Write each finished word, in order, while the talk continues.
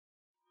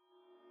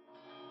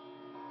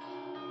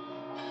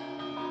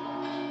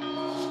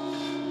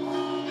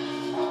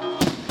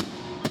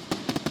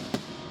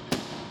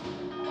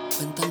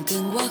que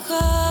en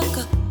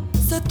Oaxaca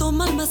se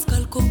toma el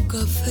mezcal con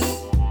café.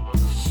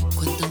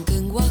 Cuentan que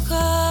en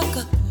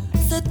Oaxaca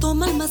se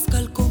toma el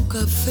mezcal con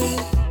café.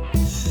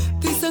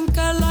 Dicen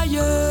que la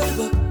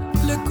hierba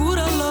le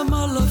cura la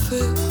mala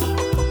fe.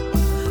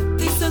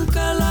 Dicen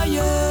que la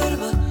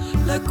hierba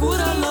le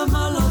cura la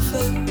mala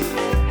fe.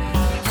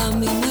 A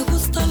mí me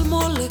gusta el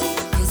mole,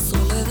 que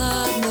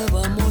soledad me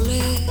va a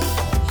moler.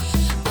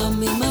 A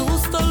mí me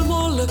gusta el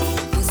mole,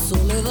 que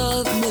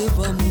soledad me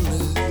va a moler.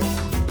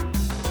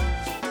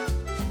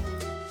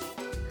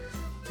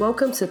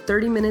 Welcome to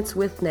 30 Minutes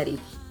with Nettie.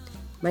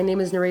 My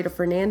name is Nareda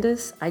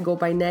Fernandez. I go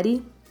by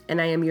Nettie,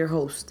 and I am your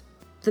host.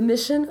 The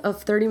mission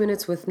of 30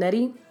 Minutes with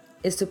Nettie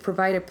is to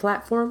provide a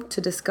platform to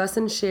discuss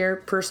and share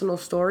personal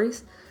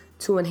stories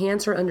to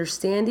enhance our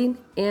understanding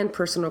and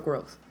personal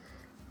growth.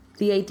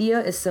 The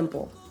idea is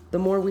simple. The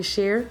more we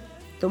share,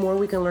 the more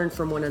we can learn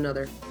from one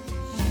another.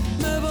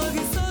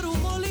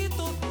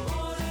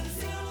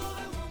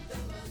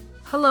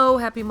 Hello,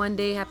 happy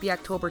Monday, happy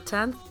October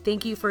 10th.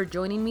 Thank you for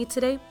joining me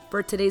today.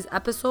 For today's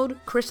episode,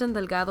 Cristhian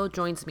Delgado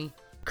joins me.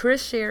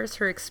 Chris shares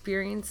her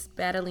experience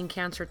battling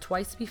cancer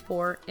twice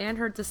before and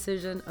her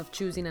decision of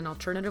choosing an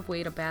alternative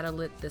way to battle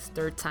it this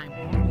third time.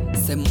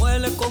 Se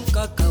muele con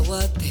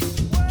cacahuate,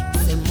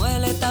 se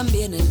muele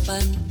también el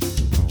pan.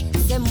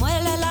 Se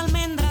muele la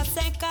almendra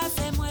seca,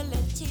 se muele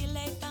el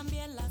chile y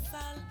también la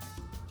sal.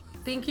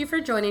 Thank you for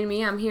joining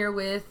me. I'm here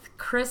with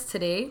Chris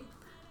today.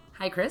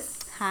 Hi, Chris.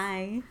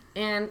 Hi.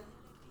 And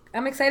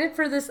I'm excited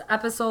for this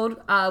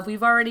episode.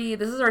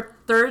 This is our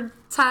third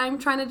time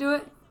trying to do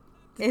it.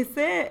 Is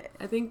it?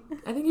 I think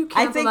you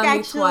canceled on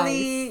me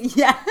twice.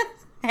 Yeah.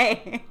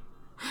 Hey.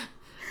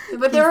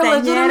 But there were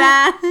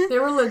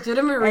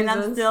legitimate reasons. And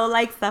I'm still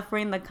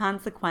suffering the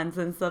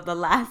consequences of the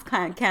last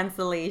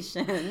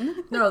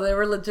cancellation. No, there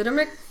were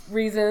legitimate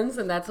reasons,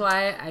 and that's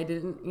why I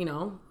didn't,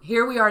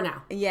 here we are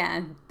now.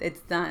 Yeah,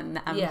 it's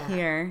done. I'm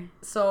here.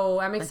 So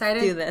I'm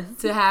excited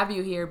to have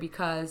you here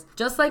because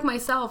just like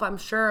myself, I'm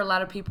sure a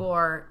lot of people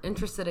are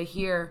interested to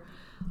hear.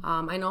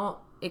 I know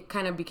it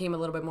kind of became a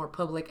little bit more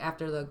public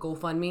after the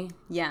GoFundMe.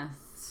 Yes.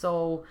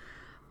 So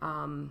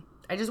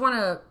I just want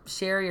to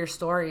share your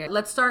story.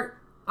 Let's start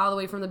all the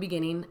way from the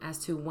beginning as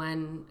to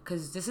when,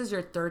 because this is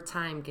your third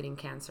time getting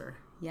cancer.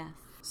 Yes.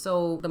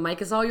 So the mic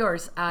is all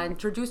yours.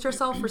 Introduce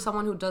yourself for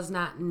someone who does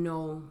not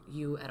know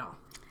you at all.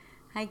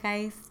 Hi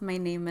guys, my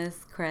name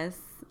is Chris.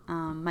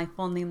 My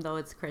full name though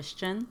is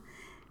Cristhian.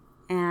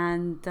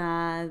 And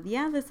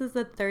this is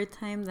the third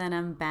time that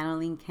I'm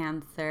battling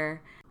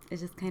cancer.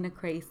 It's just kind of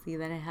crazy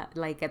that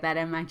that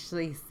I'm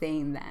actually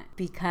saying that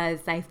because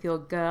I feel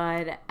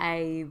good.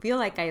 I feel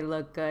like I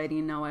look good,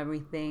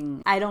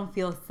 everything. I don't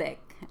feel sick.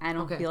 I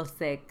don't feel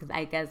sick.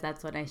 I guess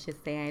that's what I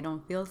should say. I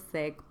don't feel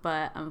sick,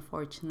 but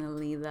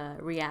unfortunately the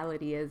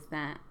reality is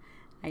that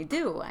I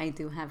do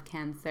have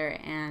cancer,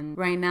 and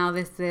right now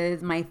this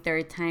is my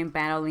third time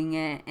battling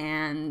it,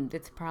 and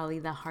it's probably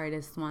the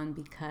hardest one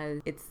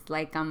because it's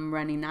like I'm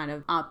running out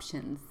of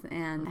options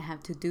and I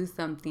have to do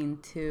something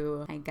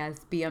to, I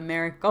guess, be a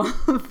miracle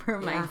for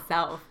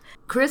myself.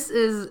 Chris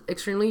is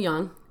extremely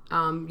young.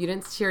 You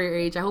didn't share your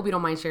age. I hope you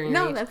don't mind sharing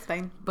your age. No, that's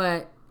fine.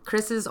 But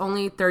Chris is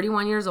only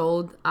 31 years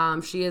old.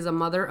 She is a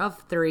mother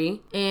of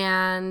 3.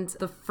 And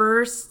the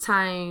first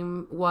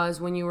time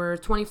was when you were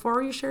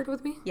 24, you shared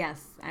with me?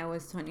 Yes, I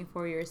was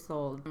 24 years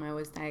old. I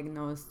was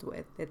diagnosed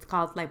with, it's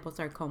called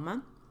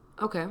liposarcoma.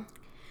 Okay.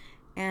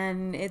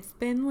 And it's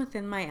been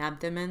within my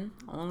abdomen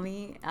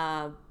only.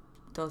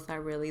 Those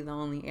are really the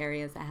only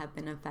areas that have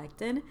been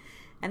affected.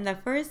 And the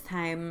first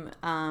time,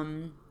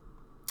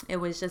 it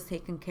was just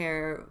taken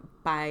care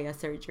by a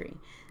surgery.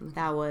 Mm-hmm.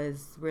 That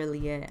was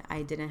really it.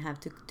 I didn't have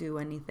to do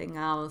anything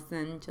else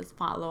and just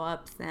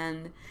follow-ups.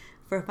 And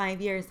for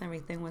 5 years,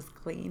 everything was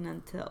clean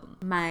until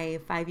my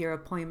 5-year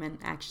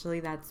appointment. Actually,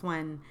 that's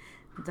when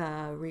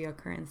the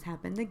reoccurrence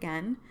happened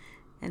again.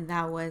 And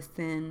that was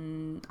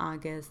in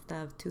August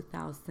of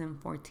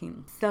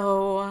 2014.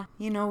 So,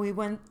 we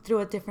went through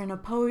a different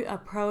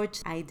approach.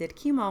 I did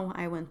chemo.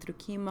 I went through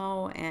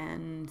chemo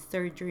and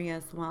surgery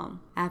as well.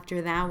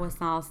 After that was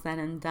all said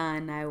and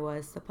done, I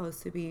was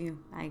supposed to be,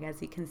 I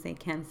guess you can say,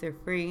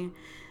 cancer-free.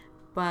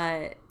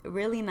 But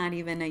really not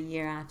even a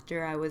year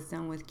after I was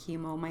done with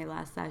chemo, my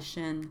last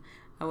session,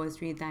 I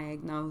was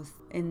re-diagnosed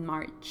in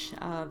March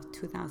of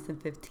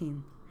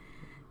 2015.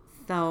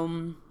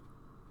 So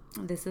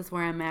this is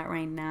where I'm at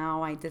right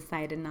now. I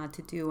decided not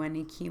to do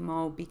any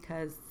chemo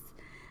because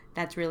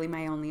that's really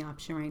my only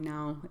option right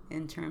now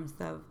in terms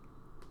of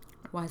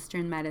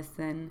Western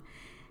medicine.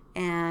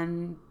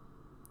 And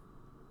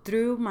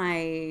through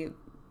my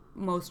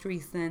most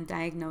recent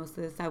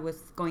diagnosis, I was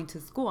going to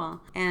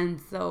school.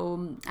 And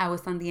so I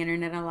was on the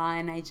internet a lot,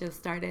 and I just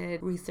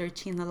started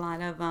researching a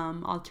lot of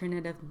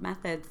alternative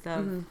methods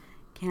of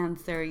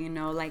cancer,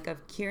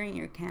 of curing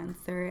your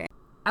cancer.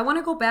 I want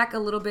to go back a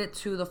little bit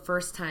to the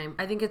first time.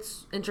 I think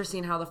it's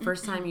interesting how the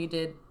first time you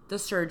did the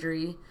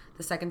surgery,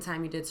 the second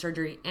time you did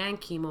surgery and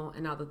chemo,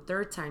 and now the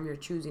third time you're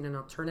choosing an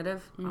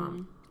alternative,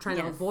 trying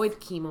to avoid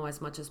chemo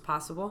as much as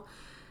possible.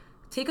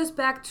 Take us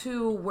back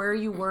to where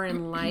you were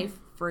in life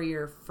for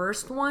your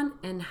first one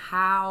and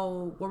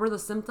what were the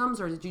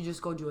symptoms, or did you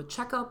just go do a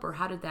checkup, or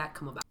how did that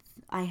come about?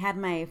 I had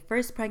my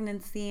first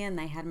pregnancy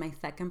and I had my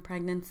second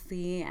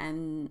pregnancy,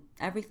 and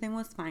everything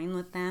was fine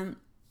with them.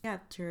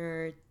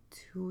 After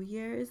 2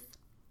 years,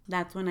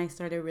 that's when I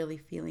started really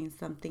feeling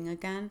something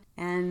again.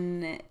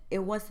 And it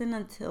wasn't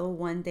until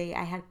one day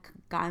I had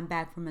gotten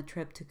back from a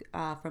trip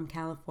from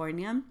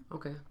California.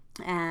 Okay.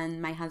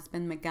 And my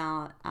husband,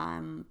 Miguel,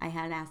 I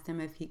had asked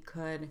him if he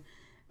could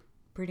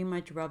pretty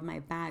much rub my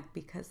back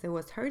because it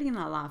was hurting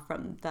a lot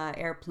from the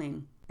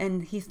airplane.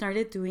 And he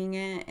started doing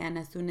it, and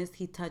as soon as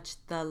he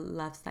touched the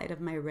left side of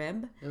my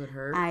rib, it would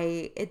hurt?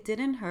 It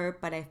didn't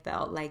hurt, but I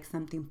felt like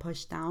something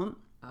pushed out.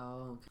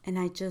 Oh. Okay. And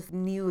I just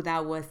knew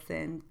that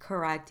wasn't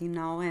correct,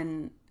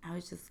 and I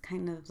was just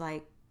kind of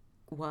like,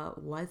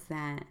 what was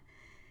that?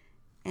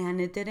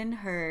 And it didn't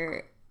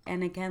hurt.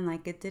 And again,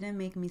 like, it didn't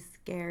make me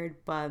scared,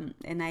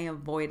 and I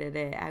avoided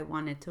it. I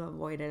wanted to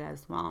avoid it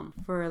as well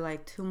for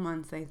like 2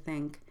 months, I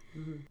think.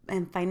 Mm-hmm.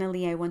 And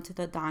finally, I went to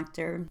the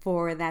doctor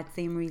for that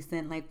same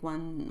reason. Like,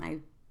 I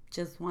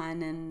just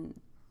went and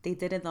they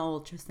did the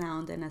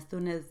ultrasound. And as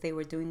soon as they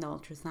were doing the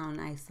ultrasound,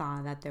 I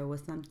saw that there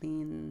was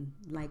something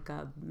like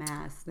a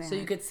mass there. So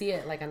you could see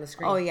it like on the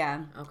screen? Oh,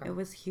 yeah. Okay. It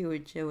was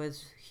huge. It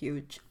was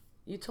huge.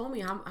 You told me,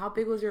 how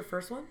big was your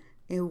first one?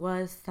 It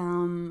was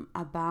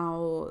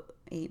about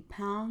 8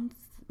 pounds,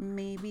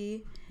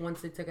 maybe. Once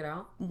they took it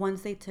out?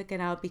 Once they took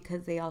it out,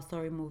 because they also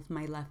removed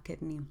my left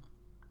kidney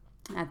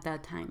at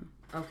that time.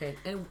 Okay.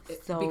 And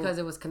so, because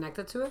it was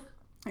connected to it?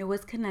 It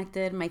was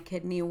connected. My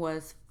kidney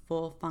was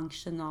full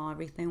functional.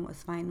 Everything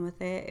was fine with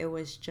it. It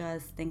was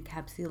just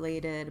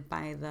encapsulated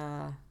by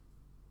the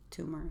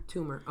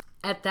tumor.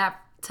 At that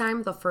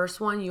time, the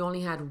first one, you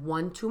only had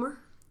one tumor?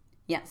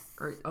 Yes.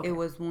 Okay. It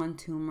was one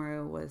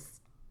tumor. It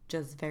was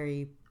just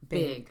very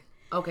big.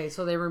 Okay,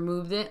 so they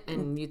removed it,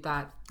 and you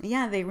thought...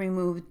 Yeah, they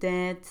removed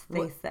it.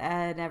 They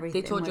said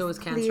everything. They told you it was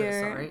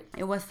cancerous, right?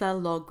 It was a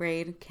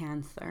low-grade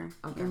cancer,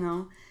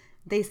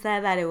 They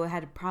said that it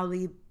had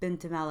probably been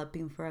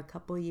developing for a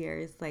couple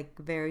years, like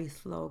very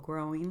slow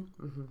growing.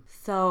 Mm-hmm.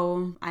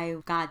 So I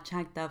got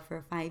checked up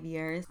for 5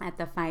 years. At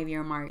the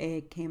 5-year mark,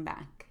 it came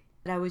back.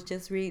 I was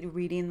just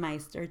reading my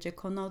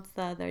surgical notes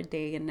the other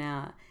day, and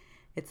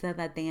it said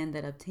that they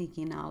ended up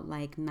taking out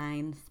like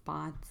 9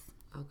 spots.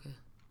 Okay.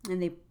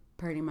 And they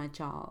pretty much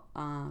all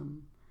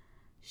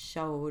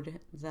showed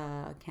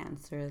the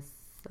cancerous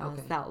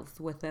cells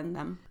within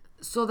them.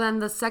 So then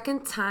the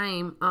second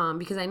time,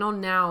 because I know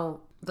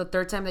now the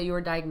third time that you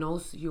were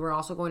diagnosed, you were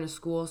also going to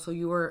school, so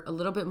you were a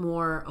little bit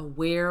more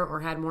aware or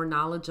had more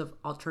knowledge of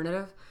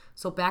alternative.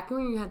 So back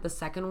when you had the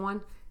second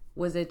one,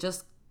 was it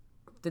just,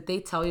 did they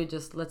tell you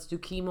just let's do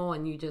chemo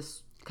and you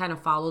just kind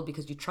of followed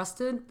because you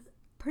trusted?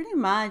 Pretty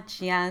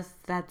much, yes.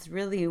 That's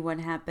really what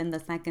happened the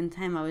second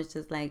time. I was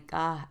just like,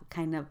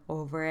 kind of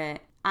over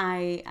it.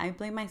 I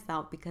blame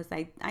myself because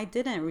I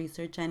didn't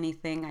research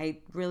anything. I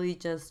really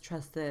just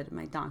trusted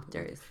my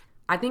doctors.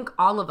 I think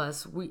all of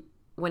us,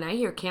 when I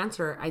hear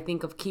cancer, I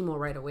think of chemo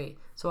right away.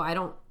 So I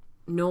don't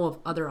know of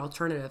other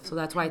alternatives. So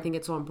that's why I think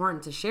it's so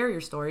important to share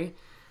your story,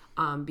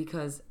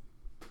 because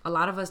a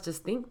lot of us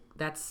just think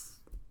that's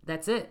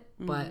it.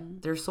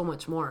 But there's so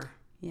much more.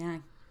 Yeah.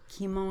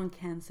 Chemo and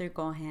cancer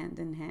go hand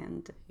in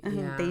hand.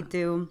 Yeah. They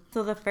do.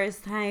 So the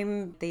first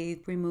time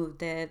they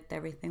removed it,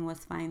 everything was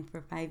fine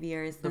for 5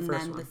 years. And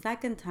then the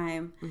second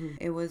time,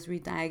 it was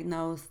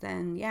re-diagnosed.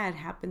 And yeah, it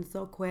happened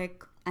so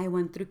quick. I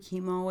went through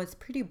chemo. It's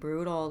pretty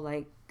brutal.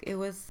 Like,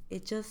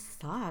 it just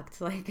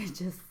sucked. Like, it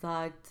just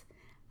sucked.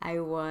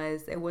 It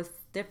was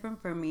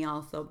different for me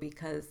also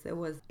because it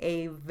was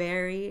a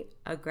very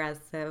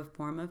aggressive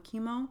form of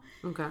chemo.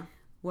 Okay.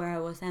 Where I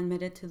was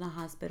admitted to the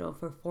hospital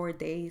for 4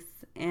 days.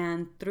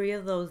 And 3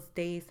 of those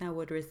days I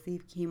would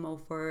receive chemo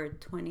for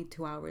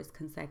 22 hours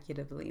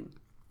consecutively.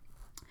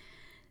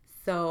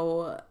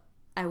 So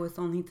I was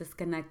only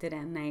disconnected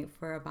at night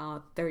for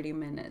about 30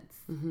 minutes.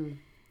 Mm-hmm.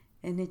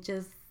 And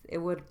it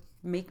would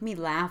make me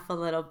laugh a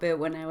little bit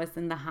when I was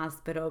in the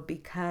hospital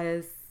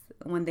because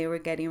when they were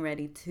getting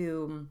ready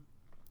to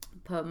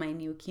put my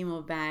new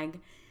chemo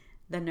bag,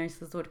 the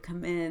nurses would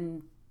come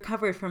in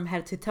covered from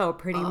head to toe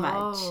pretty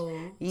much.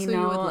 You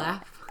would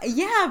laugh?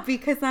 Yeah,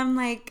 because I'm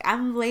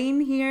laying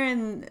here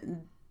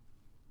and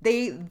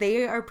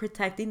they are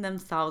protecting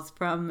themselves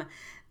from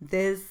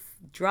this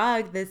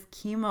drug, this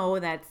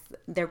chemo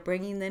they're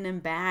bringing in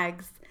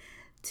bags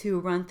to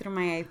run through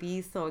my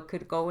IV so it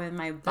could go in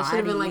my body. That should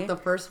have been like the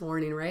first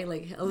warning, right?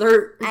 Like,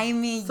 alert. I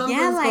mean,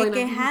 yeah, like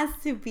it has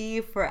to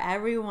be for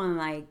everyone.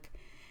 Like,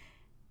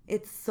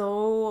 it's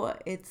so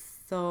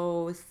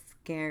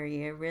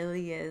scary. It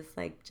really is.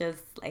 I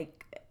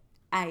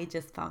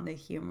just found it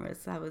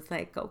humorous. I was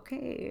like,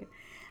 okay,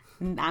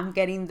 I'm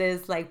getting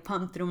this like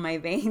pumped through my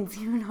veins,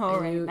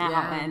 right now.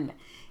 Yeah. And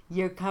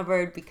you're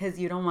covered because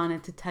you don't want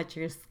it to touch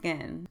your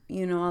skin.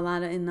 In a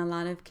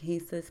lot of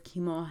cases,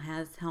 chemo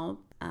has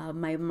helped.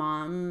 My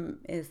mom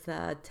is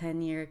a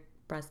 10-year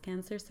breast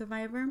cancer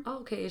survivor. Oh,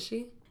 okay. Is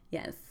she?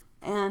 Yes.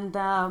 And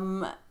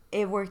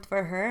it worked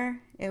for her.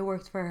 It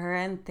worked for her,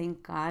 and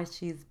thank God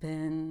she's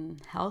been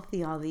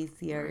healthy all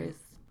these years.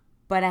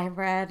 But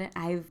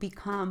I've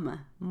become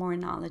more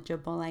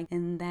knowledgeable like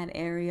in that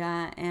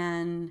area,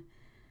 and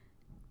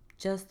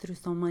just through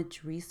so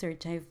much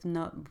research, I've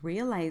not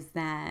realized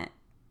that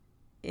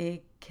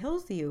it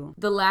kills you.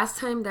 The last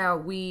time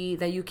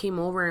that you came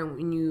over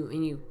and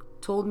you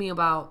told me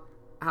about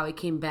how it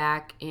came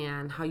back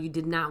and how you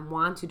did not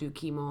want to do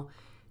chemo,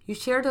 you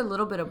shared a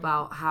little bit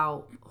about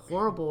how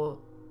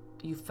horrible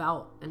you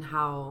felt and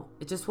how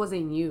it just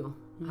wasn't you.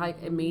 How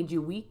it made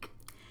you weak.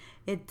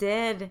 It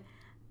did.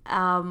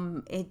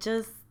 It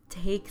just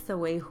takes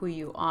away who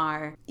you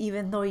are.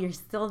 Even though you're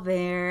still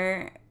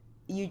there,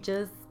 you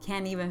just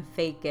can't even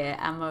fake it.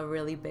 I'm a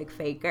really big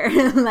faker.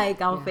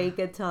 Like, I'll fake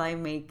it till I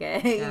make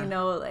it. You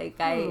know, like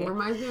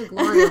reminds me of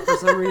Gloria for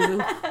some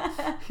reason.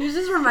 You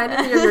just reminded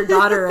me of your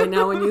daughter right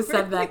now when you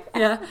said that.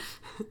 Yeah.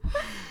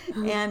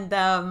 And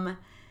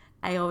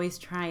I always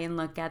try and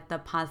look at the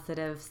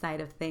positive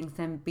side of things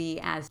and be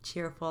as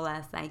cheerful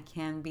as I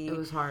can be. It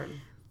was hard.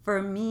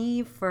 For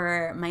me,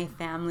 for my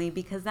family,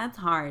 because that's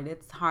hard.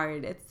 It's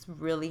hard. It's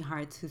really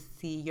hard to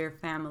see your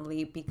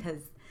family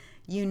because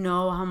you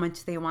know how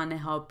much they want to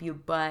help you,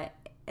 but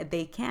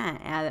they can't.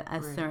 At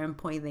a certain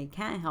point, they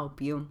can't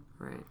help you.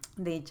 Right.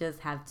 They just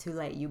have to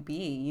let you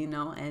be, you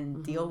know,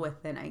 and deal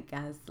with it, I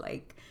guess.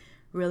 Like,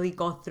 really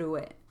go through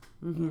it,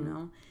 you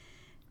know.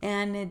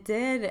 And it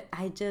did.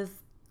 I just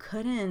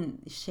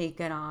couldn't shake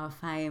it off.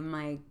 I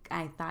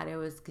thought it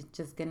was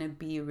just going to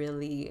be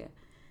really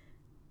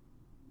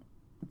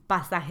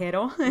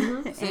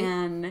pasajero,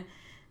 and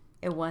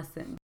it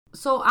wasn't.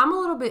 So I'm a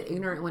little bit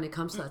ignorant when it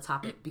comes to that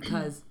topic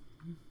because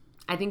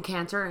I think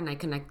cancer and I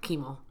connect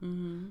chemo.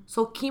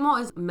 So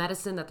chemo is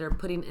medicine that they're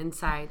putting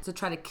inside to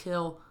try to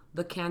kill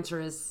the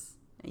cancerous.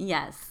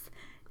 Yes,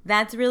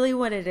 that's really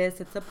what it is.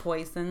 It's a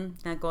poison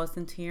that goes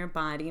into your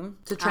body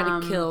To try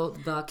to kill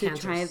the cancers.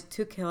 To try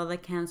to kill the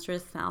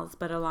cancerous cells,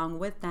 but along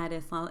with that,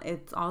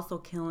 it's also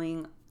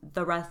killing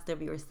the rest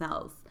of your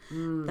cells.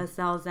 The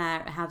cells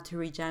that have to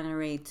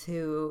regenerate,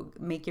 to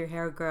make your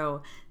hair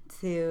grow,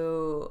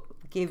 to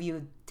give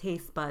you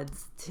taste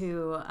buds,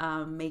 to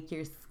make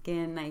your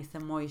skin nice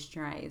and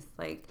moisturized.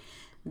 Like,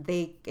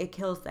 it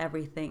kills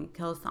everything. It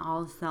kills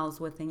all cells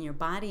within your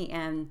body.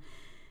 And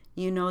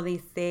you know, they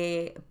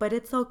say, but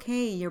it's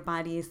okay. Your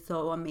body is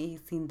so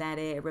amazing that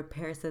it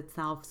repairs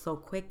itself so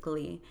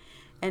quickly.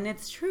 And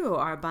it's true.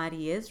 Our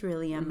body is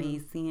really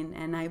amazing.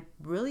 And I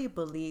really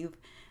believe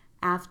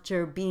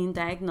after being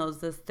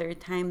diagnosed this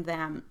third time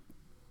that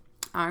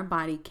our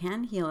body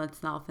can heal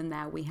itself and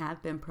that we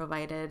have been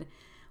provided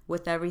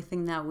with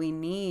everything that we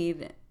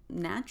need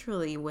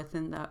naturally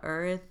within the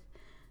earth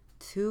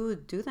to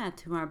do that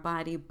to our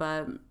body.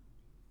 But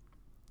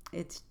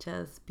it's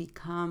just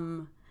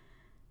become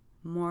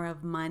more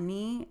of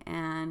money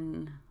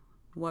and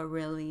what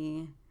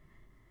really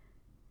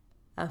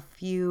a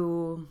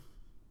few,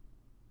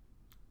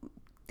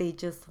 they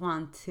just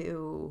want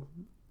to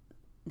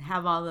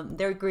have all of them.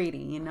 They're greedy,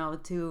 you know,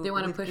 they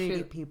want to push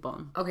you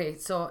people. Okay,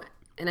 so,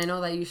 and I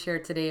know that you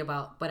shared today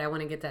about, but I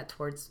want to get that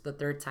towards the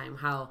third time,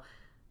 how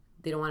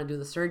they don't want to do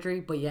the surgery,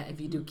 but yet if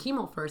you do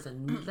chemo first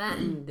and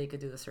then they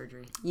could do the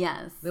surgery.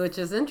 Yes. Which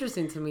is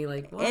interesting to me.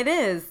 Like, what? It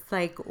is.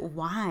 Like,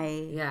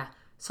 why? Yeah.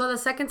 So the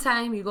second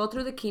time you go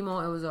through the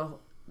chemo, it was a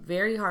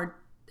very hard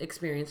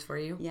experience for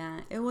you. Yeah,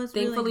 it was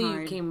Thankfully, really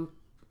hard. you came,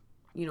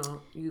 you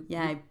know,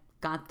 I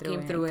got through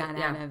it. Got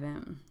out of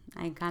it.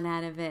 I got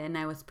out of it, and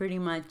I was pretty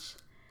much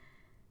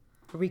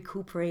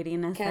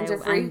recuperating, as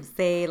I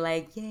say,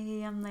 like,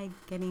 yay, I'm like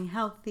getting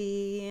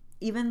healthy.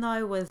 Even though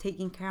I was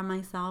taking care of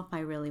myself, I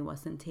really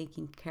wasn't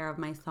taking care of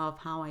myself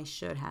how I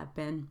should have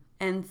been.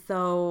 And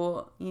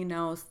so, you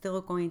know,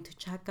 still going to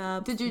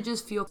checkups. Did you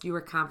just feel you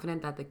were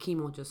confident that the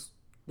chemo just,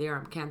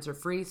 I'm cancer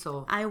free?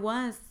 So I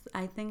was.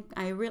 I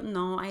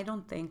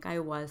don't think I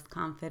was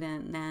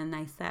confident. And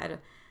I said,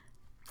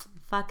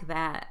 fuck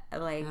that.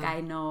 Like,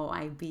 I know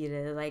I beat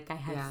it. Like, I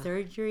had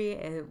surgery,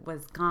 it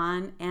was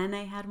gone, and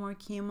I had more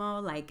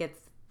chemo. Like,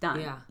 it's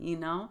done. Yeah. You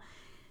know,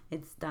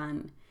 it's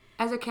done.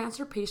 As a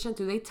cancer patient,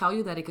 do they tell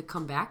you that it could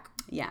come back?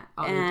 Yeah.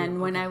 Oh,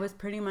 and when I was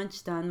pretty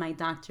much done, my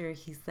doctor,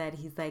 he's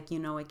like, you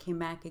know, it came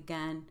back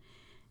again,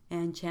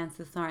 and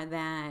chances are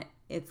that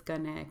it's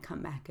gonna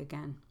come back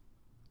again.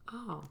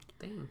 Oh,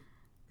 dang.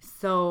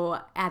 So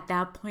at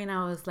that point,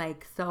 I was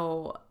like,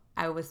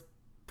 I was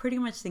pretty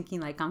much thinking,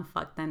 like, I'm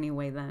fucked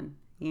anyway then,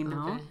 you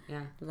know? Okay,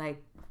 yeah.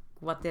 Like,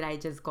 what did I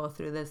just go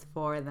through this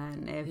for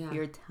then? If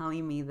you're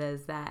telling me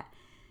this, that,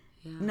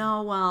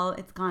 no, well,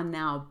 it's gone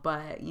now,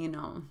 but, you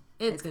know,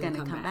 it's going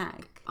to come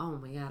back. Oh,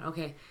 my God.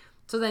 Okay.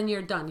 So then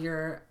you're done.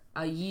 You're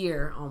a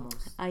year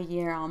almost. A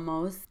year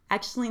almost.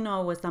 Actually,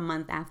 no, it was a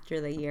month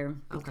after the year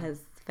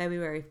because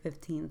February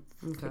 15th,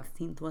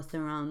 16th was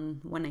around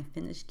when I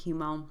finished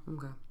chemo.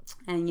 Okay.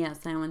 And yes,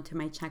 I went to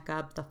my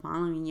checkup the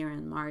following year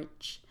in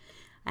March.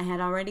 I had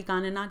already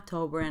gone in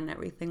October and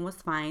everything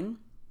was fine.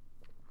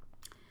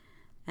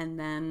 And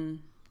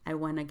then I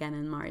went again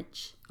in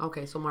March.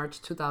 Okay, so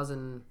March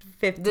 2015.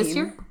 15. This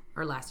year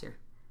or last year?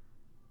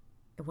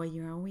 What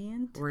year are we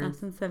in? We're in-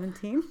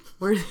 2017?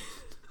 We're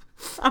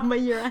I'm a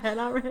year ahead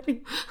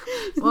already.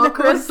 well,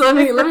 Chris, let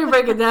me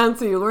break it down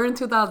to you. We're in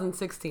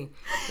 2016.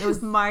 It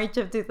was March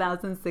of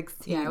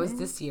 2016. Yeah, it was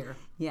this year.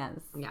 Yes.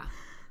 Yeah.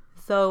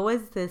 So it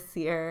was this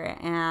year,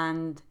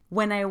 and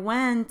when I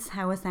went,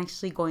 I was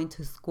actually going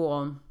to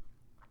school.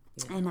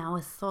 Yeah. And I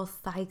was so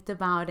psyched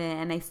about it,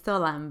 and I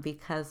still am,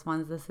 because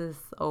once this is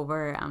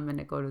over, I'm going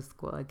to go to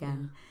school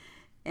again.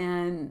 Yeah.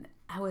 And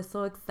I was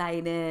so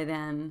excited,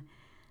 and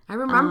I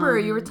remember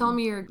you were telling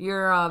me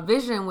your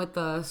vision with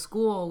the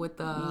school, with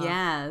the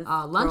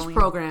lunch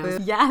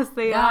programs. Yes,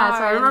 they are. Yeah,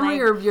 so I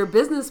remember your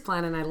business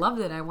plan, and I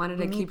loved it. I wanted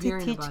to keep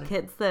hearing about it. We need to teach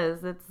kids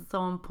this. It's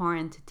so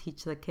important to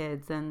teach the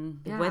kids,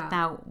 and with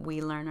that,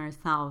 we learn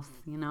ourselves,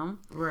 you know?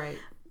 Right.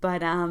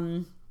 But,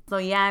 so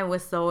yeah, I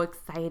was so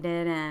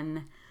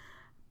excited,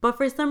 but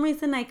for some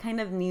reason, I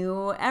kind of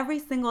knew, every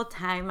single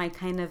time I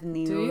kind of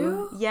knew. Do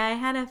you? Yeah, I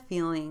had a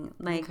feeling,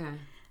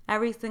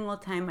 every single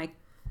time I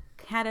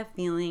had a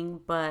feeling,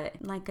 but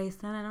like I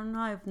said, I don't know,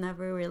 I've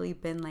never really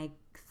been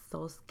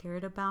so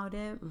scared about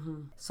it.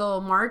 Mm-hmm. So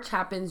March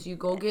happens, you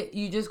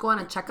just go on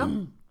a checkup?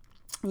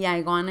 Yeah,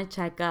 I go on a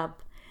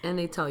checkup. And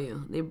they tell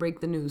you, they break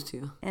the news to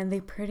you. And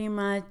they pretty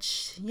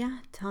much,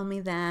 tell me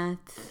that.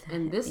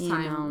 And this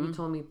time, you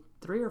told me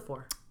 3 or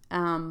 4?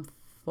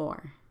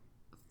 4.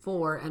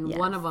 4, and yes.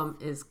 One of them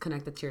is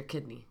connected to your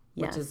kidney,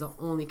 yes. which is the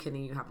only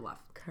kidney you have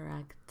left.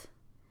 Correct.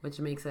 Which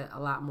makes it a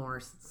lot more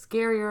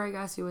scarier, I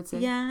guess you would say.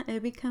 Yeah,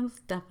 it becomes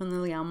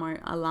definitely a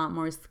lot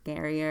more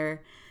scarier,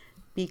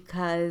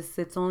 because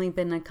it's only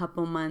been a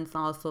couple months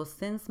also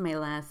since my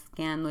last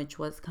scan, which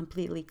was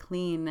completely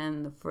clean,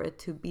 and for it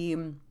to be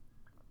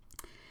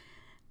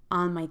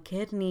on my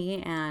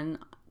kidney and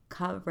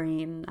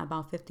covering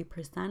about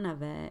 50%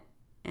 of it.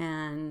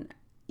 And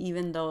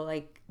even though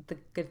the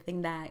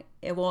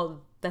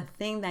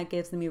thing that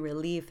gives me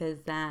relief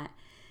is that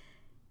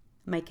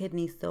my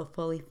kidney's still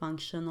fully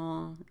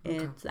functional.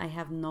 Okay. I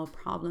have no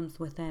problems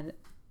with it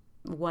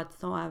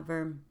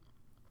whatsoever.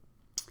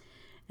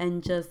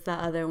 And just the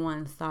other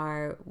ones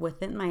are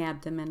within my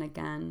abdomen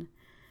again.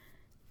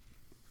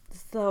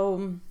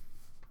 So,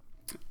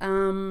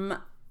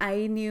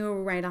 I knew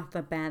right off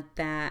the bat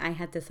that I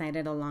had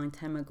decided a long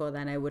time ago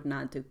that I would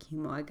not do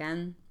chemo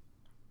again,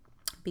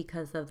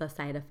 because of the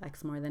side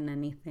effects more than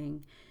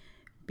anything.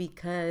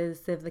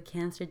 Because if the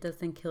cancer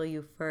doesn't kill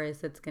you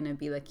first, it's going to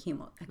be the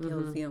chemo that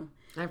kills you.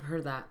 I've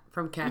heard that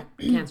from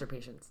cancer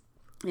patients.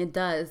 It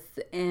does.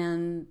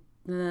 And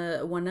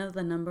one of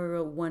the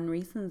number 1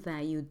 reasons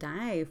that you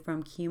die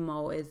from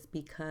chemo is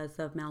because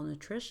of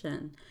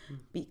malnutrition.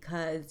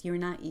 Because you're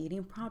not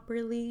eating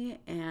properly,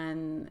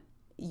 and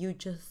you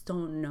just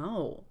don't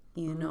know,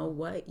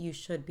 what you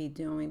should be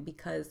doing,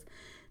 because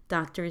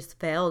doctors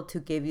fail to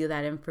give you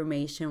that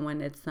information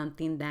when it's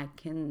something that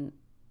can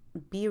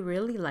be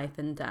really life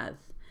and death.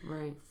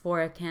 Right.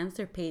 For a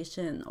cancer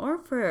patient, or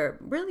for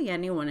really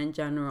anyone in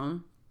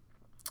general.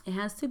 It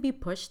has to be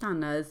pushed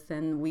on us,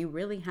 and we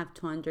really have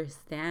to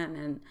understand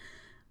and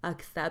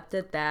accept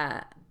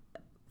that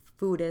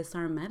food is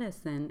our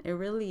medicine. It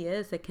really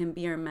is. It can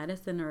be our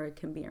medicine, or it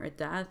can be our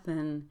death,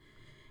 and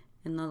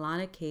in a lot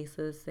of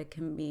cases it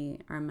can be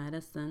our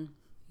medicine.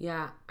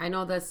 Yeah, I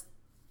know that's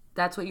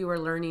what you were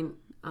learning.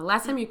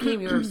 Last time you came,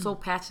 you were so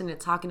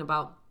passionate talking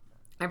about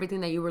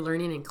everything that you were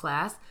learning in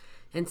class,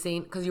 and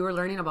saying, because you were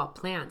learning about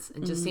plants,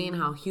 and just saying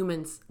how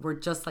humans were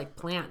just like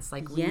plants.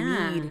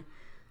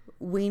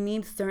 We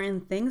need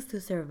certain things to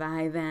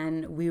survive,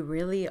 and we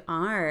really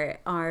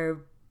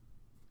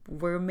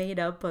we're made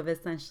up of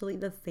essentially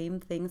the same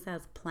things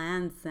as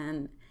plants,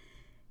 and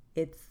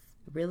it's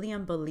really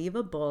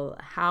unbelievable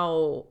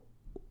how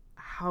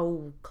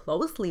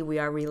closely we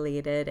are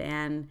related.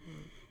 And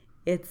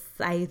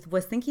I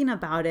was thinking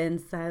about it and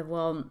said,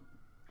 well,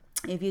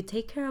 if you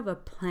take care of a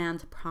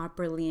plant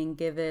properly and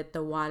give it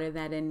the water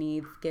that it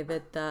needs, give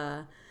it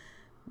the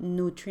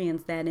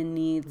nutrients that it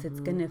needs,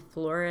 it's going to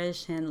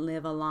flourish and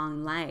live a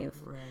long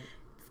life. Right.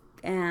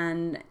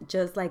 And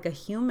just like a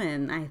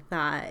human, I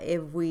thought,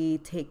 if we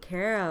take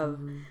care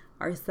of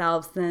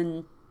ourselves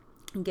and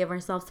give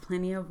ourselves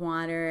plenty of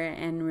water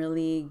and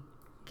really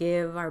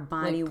give our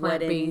body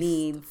what it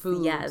needs,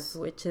 foods. Yes,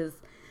 which is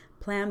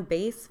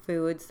plant-based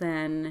foods,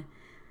 and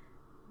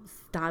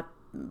stop.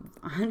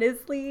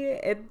 Honestly,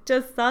 it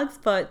just sucks,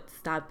 but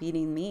stop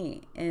eating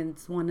meat.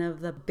 It's one of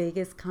the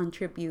biggest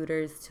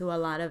contributors to a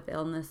lot of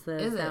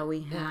illnesses that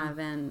we have,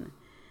 and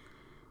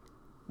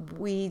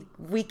we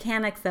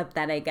can't accept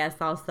that, I guess,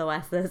 also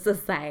as a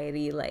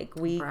society.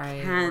 We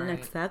can't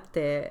accept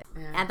it.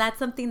 Yeah. And that's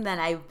something that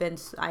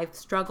I've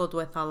struggled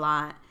with a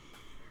lot.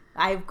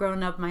 I've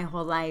grown up my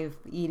whole life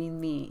eating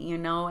meat,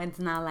 It's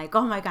not like,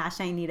 oh my gosh,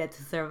 I need it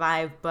to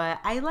survive, but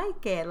I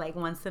like it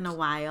once in a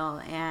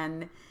while,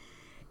 and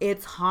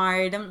it's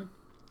hard.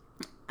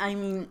 I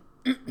mean,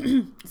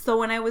 so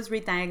when I was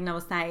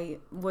re-diagnosed, I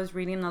was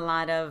reading a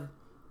lot of,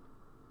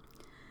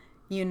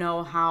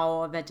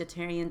 how a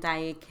vegetarian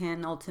diet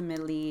can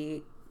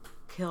ultimately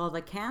kill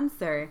the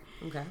cancer.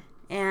 Okay.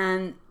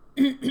 And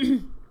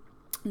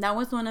that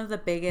was one of the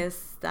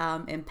biggest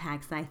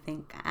impacts, I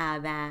think,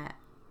 that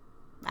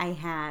I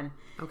had.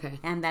 Okay.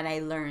 And that I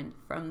learned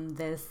from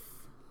this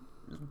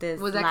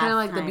was that kind of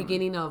like the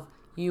beginning of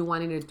you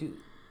wanting to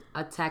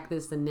attack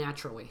this the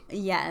natural way?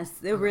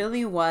 Yes, it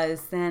really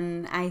was.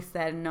 And I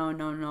said,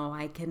 no,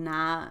 I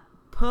cannot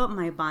put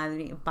my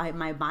body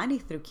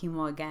through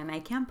chemo again. I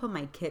can't put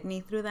my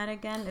kidney through that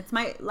again. It's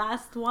my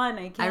last one.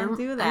 I can't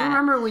do that. I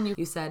remember when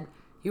you said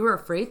you were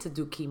afraid to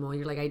do chemo.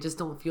 You're like, I just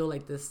don't feel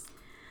like this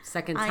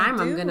second time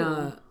I'm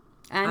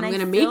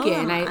gonna make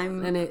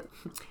it.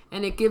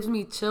 And it gives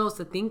me chills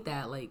to think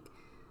that, like,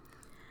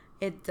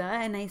 it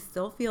does. And I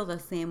still feel the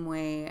same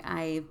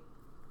way.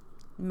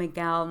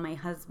 Miguel, my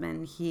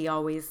husband, he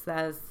always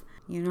says,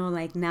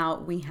 like, now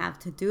we have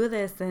to do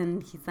this.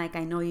 And he's like,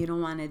 I know you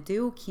don't want to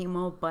do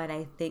chemo, but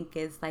I think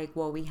it's like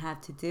what we have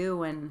to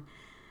do. And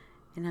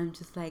I'm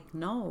just like,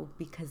 no,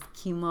 because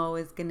chemo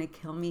is going to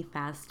kill me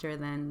faster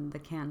than the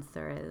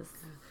cancer is.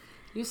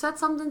 You said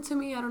something to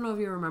me, I don't know if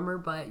you remember,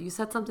 but you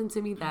said something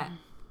to me that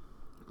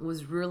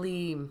was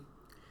really,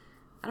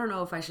 I don't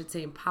know if I should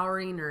say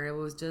empowering, or it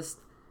was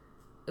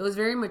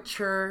very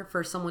mature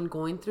for someone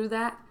going through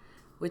that.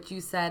 Which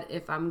you said,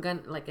 if I'm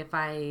gonna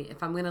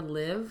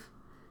live,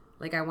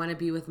 like, I want to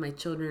be with my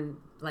children,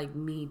 like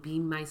me,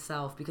 being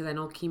myself, because I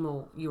know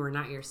chemo, you are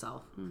not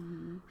yourself.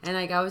 Mm-hmm. And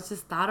like, I was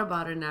just thought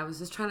about it, and I was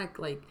just trying to,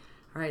 like,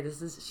 all right,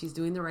 she's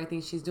doing the right thing.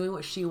 She's doing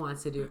what she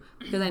wants to do.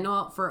 Because I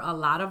know for a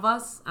lot of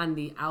us on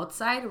the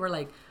outside, we're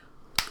like,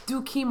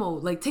 do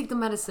chemo, like, take the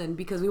medicine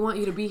because we want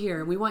you to be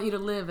here and we want you to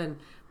live,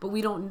 but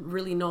we don't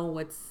really know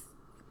what's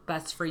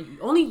best for you.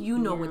 Only you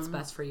know what's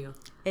best for you.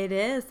 It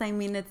is. I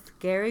mean, it's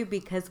scary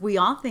because we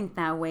all think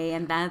that way,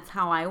 and that's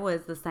how I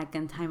was the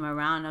second time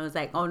around. I was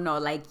like, oh no,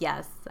 like,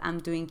 yes, I'm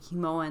doing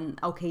chemo, and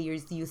okay,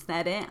 you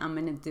said it, I'm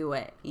gonna do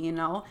it.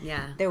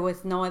 Yeah. There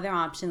was no other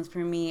options for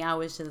me. I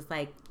was just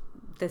like,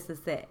 this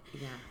is it.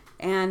 Yeah.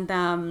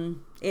 And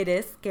it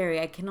is scary.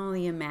 I can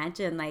only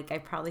imagine. Like, I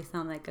probably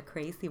sound like a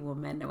crazy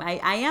woman.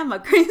 I am a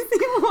crazy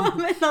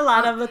woman a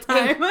lot of the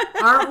time. Hey,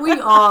 aren't we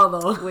all,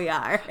 though? We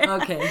are.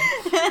 Okay.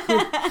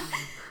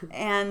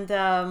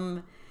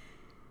 And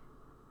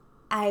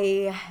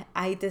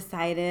I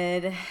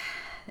decided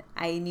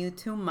I knew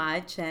too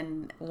much.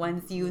 And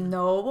once you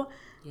know,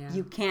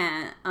 you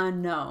can't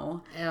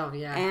unknow. Oh,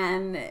 yeah.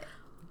 And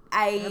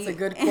that's a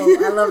good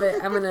quote. I love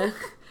it.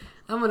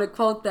 I'm gonna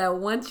quote that.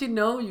 Once you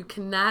know, you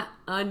cannot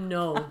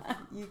unknow.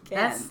 You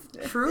can't.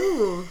 That's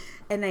true.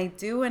 And I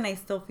do, and I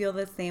still feel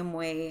the same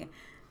way.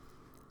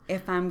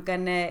 If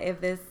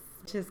this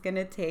just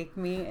gonna take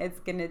me, it's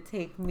gonna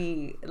take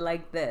me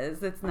like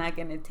this. It's not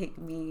gonna take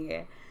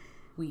me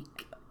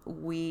weak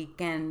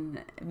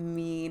and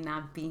me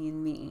not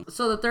being me.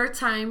 So the third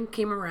time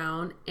came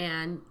around,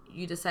 and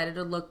you decided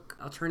to look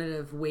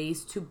alternative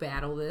ways to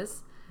battle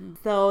this.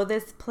 So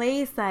this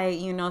place,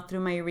 through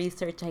my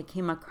research, I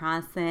came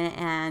across it,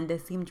 and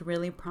it seemed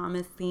really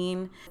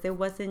promising. It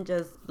wasn't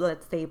just,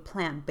 let's say,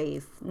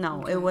 plant-based.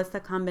 No, It was a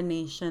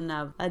combination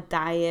of a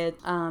diet,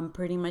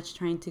 pretty much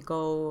trying to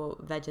go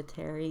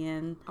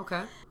vegetarian.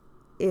 Okay.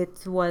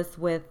 It was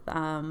with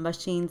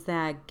machines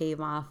that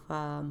gave off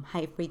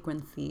high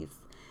frequencies.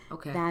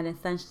 Okay. That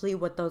essentially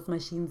what those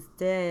machines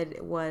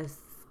did was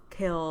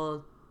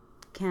kill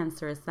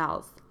cancerous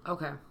cells.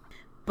 Okay.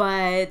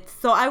 But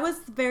so I was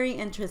very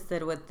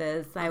interested with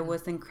this. I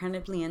was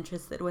incredibly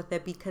interested with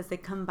it because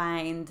it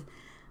combined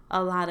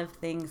a lot of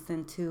things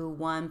into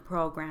one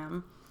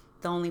program.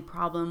 The only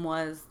problem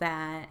was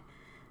that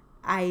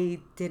I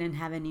didn't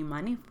have any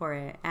money for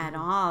it at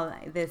all.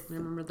 This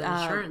remember the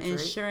insurance,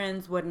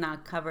 insurance would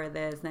not cover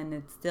this, and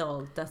it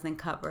still doesn't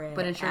cover it.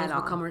 But insurance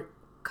will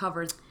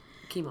cover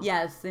chemo.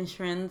 Yes,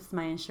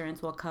 my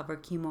insurance will cover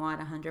chemo at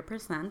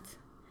 100%.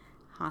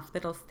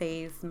 Hospital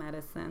stays,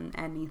 medicine,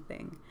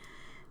 anything.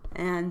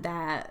 And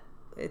that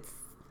it's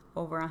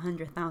over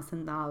 $100,000.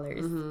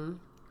 Mm-hmm.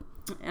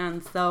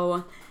 And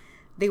so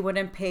they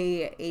wouldn't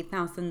pay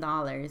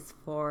 $8,000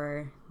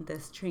 for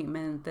this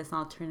treatment, this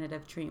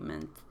alternative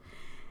treatment.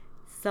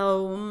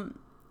 So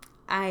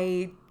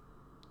by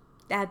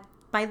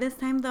this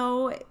time,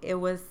 though, it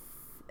was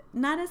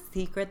not a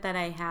secret that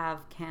I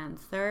have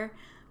cancer,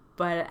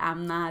 but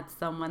I'm not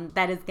someone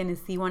that is going to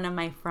see one of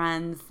my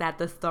friends at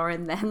the store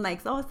and then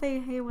say,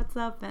 hey, what's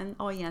up? And,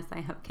 oh, yes, I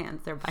have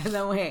cancer, by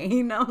the way.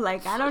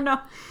 I don't know.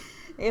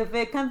 If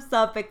it comes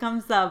up, it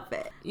comes up.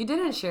 You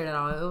didn't share it at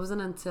all. It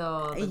wasn't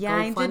until the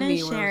I didn't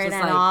share it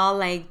at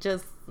all.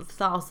 Just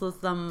also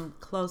some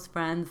close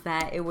friends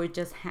that it would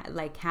just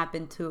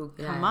happen to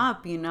come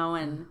up,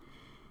 and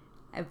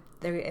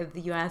if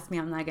you ask me,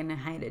 I'm not going to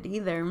hide it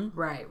either.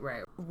 Right.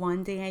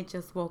 One day I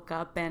just woke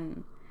up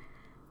and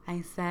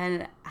I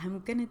said, I'm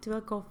going to do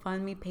a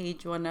GoFundMe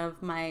page. One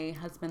of my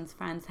husband's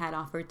friends had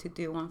offered to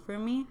do one for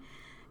me.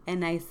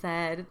 And I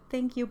said,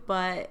 thank you,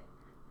 but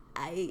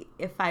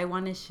if I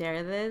want to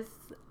share this,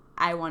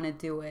 I want to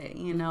do it.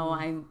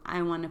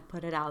 I want to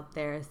put it out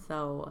there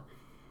so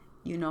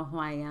you know who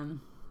I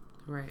am.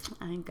 Right.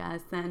 I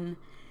guess. And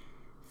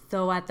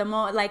so at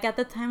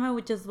the time, I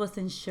just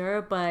wasn't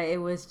sure, but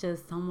it was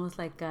just almost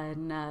like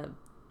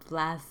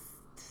last,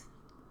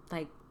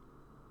 like,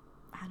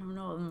 I don't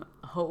know,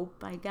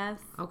 hope, I guess.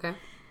 Okay.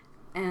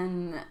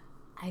 And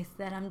I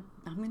said, I'm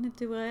going to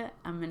do it.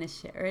 I'm going to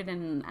share it,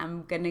 and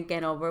I'm going to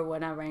get over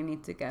whatever I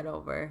need to get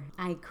over.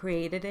 I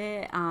created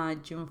it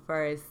June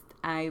 1st.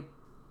 I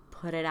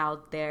put it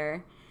out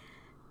there,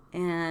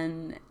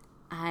 and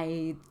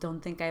I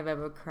don't think I've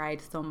ever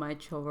cried so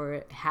much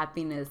over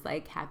happiness,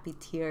 like happy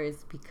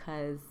tears,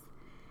 because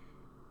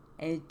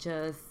it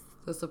just...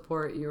 The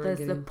support you were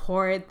getting. The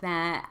support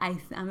that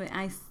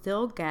I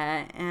still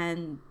get,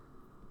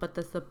 but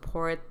the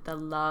support, the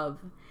love,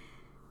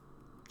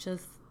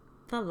 just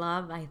the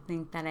love I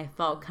think that I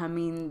felt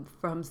coming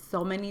from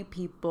so many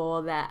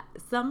people, that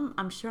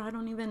I'm sure I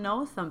don't even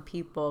know some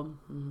people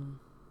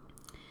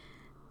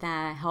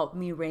that helped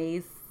me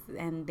raise,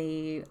 and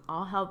they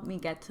all helped me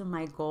get to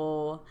my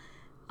goal.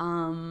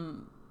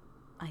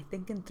 I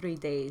think in 3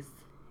 days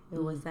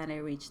it was that I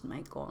reached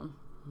my goal.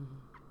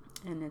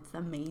 And it's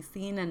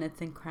amazing and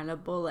it's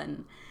incredible,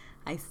 and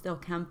I still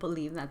can't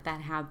believe that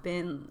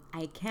happened.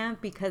 I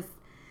can't, because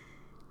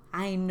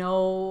I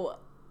know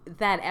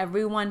that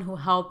everyone who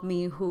helped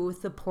me, who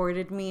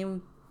supported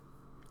me,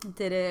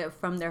 did it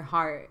from their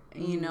heart,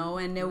 you know,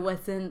 and it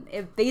wasn't,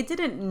 if they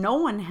didn't, no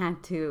one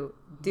had to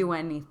do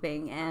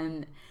anything,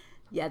 and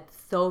yet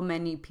so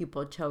many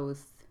people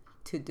chose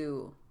to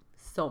do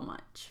so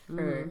much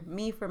for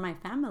me, for my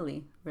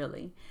family,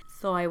 really.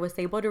 So I was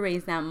able to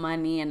raise that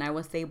money, and I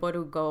was able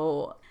to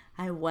go.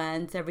 I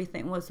went,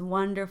 everything was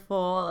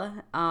wonderful.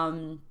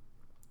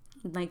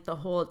 Like the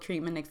whole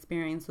treatment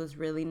experience was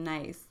really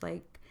nice.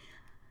 Like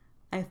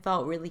I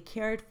felt really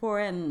cared for,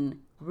 and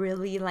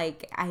really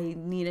like I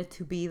needed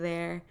to be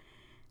there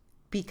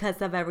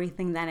because of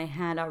everything that I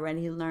had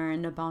already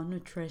learned about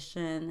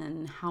nutrition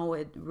and how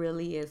it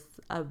really is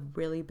a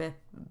really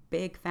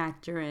big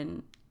factor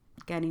in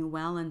getting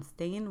well and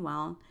staying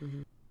well.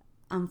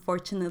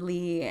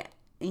 Unfortunately,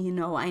 you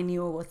know, I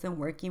knew it wasn't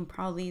working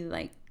probably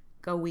like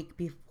a week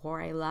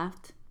before I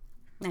left.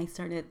 I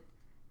started,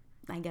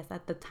 I guess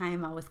at the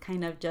time, I was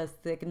kind of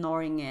just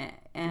ignoring it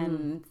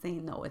and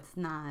saying, no, it's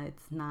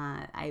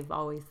not. I've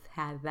always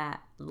had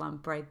that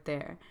lump right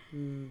there.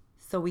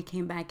 So we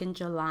came back in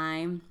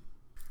July.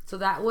 So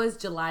that was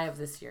July of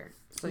this year.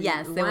 So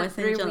yes, it was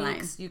in July.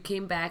 Weeks, you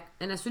came back,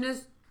 and as soon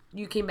as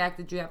you came back,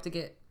 did you have to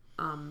get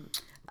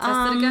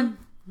tested again?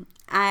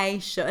 I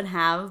should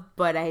have,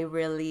 but I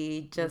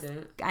really just,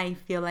 I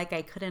feel like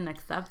I couldn't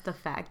accept the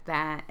fact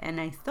that,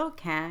 and I still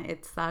can't.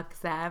 It sucks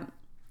that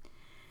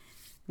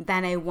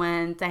I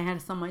went. I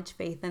had so much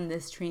faith in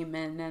this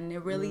treatment, and it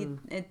really,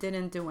 it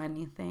didn't do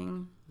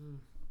anything.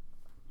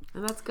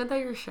 And that's good that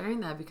you're sharing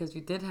that, because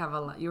you did have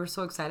a lot. You were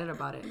so excited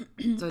about it.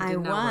 So it I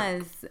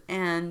was,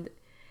 and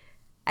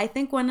I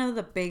think one of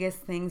the biggest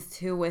things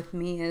too with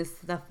me is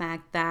the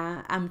fact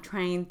that I'm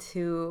trying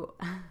to...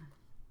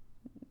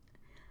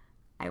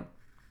 I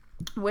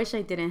wish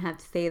I didn't have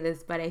to say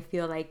this, but I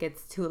feel like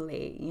it's too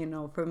late, you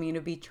know, for me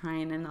to be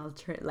trying an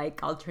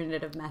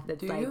alternative methods.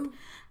 Do like you?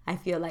 I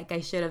feel like I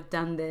should have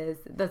done this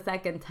the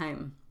second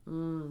time.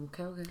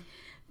 Okay.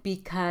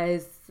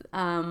 Because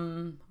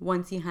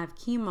once you have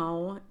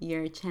chemo,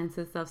 your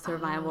chances of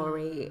survival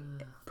rate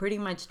pretty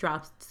much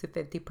drops to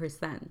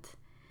 50%.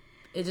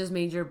 It just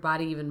made your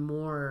body even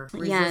more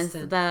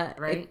resistant,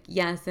 right?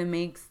 It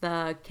makes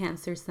the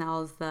cancer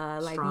cells,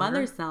 like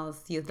mother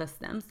cells, the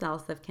stem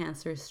cells of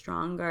cancer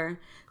stronger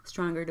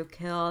to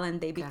kill, and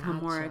they become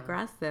more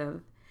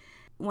aggressive.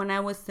 When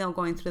I was still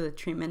going through the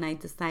treatment, I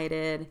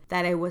decided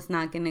that I was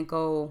not going to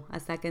go a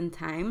second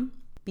time,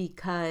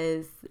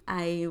 because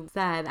I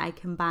said I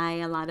can buy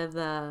a lot of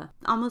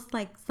almost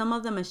like some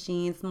of the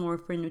machines more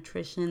for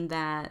nutrition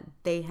that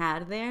they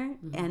had there,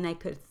 and I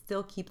could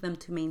still keep them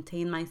to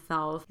maintain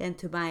myself and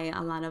to buy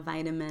a lot of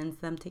vitamins.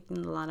 I'm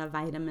taking a lot of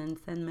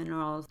vitamins and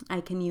minerals. I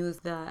can use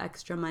the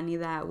extra money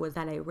that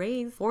I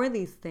raised for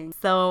these things.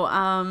 So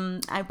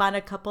I bought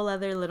a couple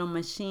other little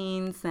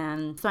machines,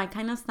 and so I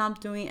kind of stopped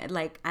doing it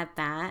like at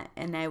that,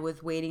 and I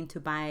was waiting to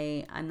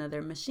buy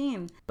another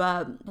machine.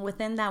 But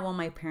within that, while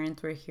my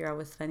parents were here, I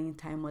was spending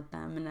time with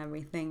them and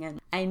everything, and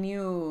I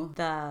knew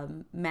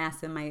the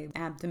mass in my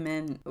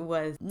abdomen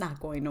was not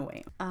going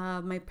away.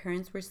 My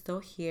parents were still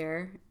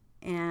here,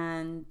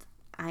 and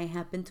I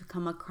happened to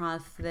come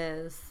across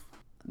this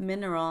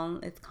mineral.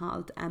 It's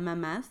called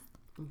MMS,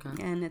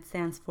 and it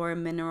stands for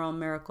Mineral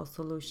Miracle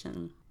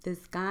Solution.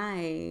 This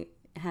guy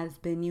has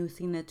been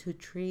using it to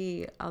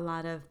treat a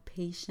lot of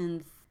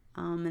patients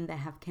and that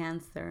have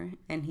cancer,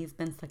 and he's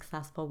been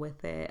successful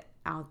with it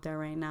out there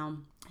right now.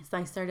 So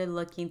I started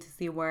looking to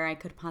see where I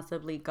could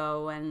possibly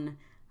go, and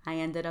I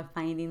ended up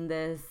finding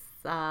this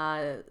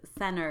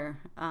center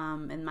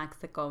in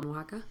Mexico.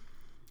 Oaxaca?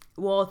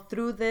 Well,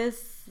 through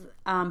this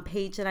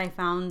page that I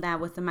found that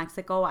was in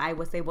Mexico, I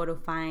was able to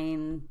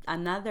find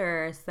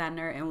another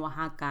center in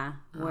Oaxaca,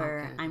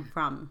 where I'm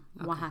from,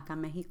 Oaxaca,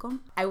 Mexico.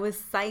 I was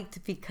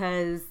psyched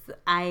because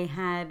I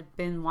had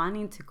been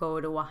wanting to go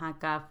to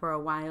Oaxaca for a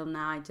while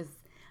now.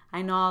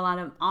 I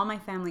know all my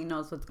family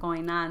knows what's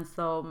going on.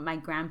 So my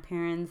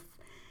grandparents,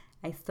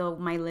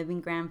 my living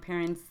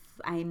grandparents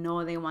I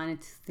know they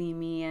wanted to see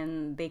me,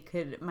 and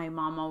my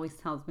mom always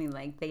tells me,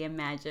 like, they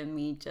imagine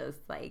me just,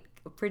 like,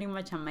 pretty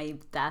much on my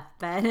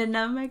deathbed, and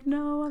I'm like,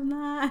 no, I'm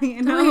not,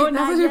 you know. Wait,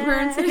 that's what your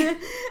parents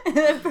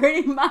say?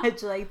 Pretty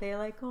much, like, they're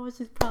like, oh,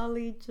 she's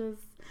probably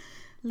just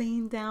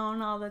laying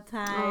down all the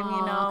time,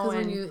 you know.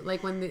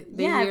 Because when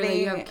they hear that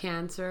you have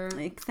cancer.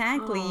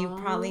 Exactly. You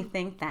probably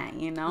think that,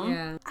 you know.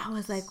 Yeah. I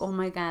was like, oh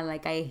my God,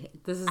 like I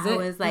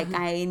was like,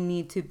 I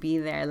need to be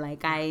there.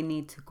 Like, I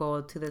need to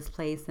go to this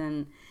place.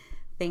 And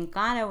thank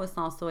God I was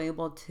also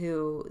able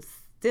to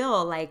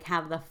still, like,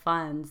 have the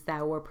funds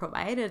that were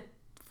provided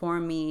for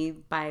me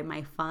by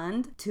my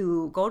fund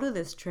to go to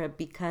this trip,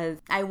 because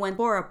I went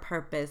for a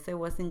purpose. It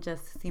wasn't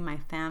just to see my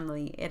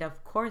family. It,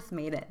 of course,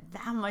 made it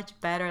that much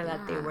better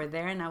that they were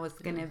there and I was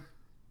going to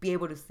be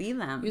able to see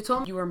them. You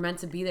told me you were meant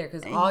to be there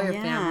because all your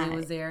family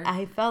was there.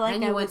 I felt like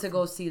and you went to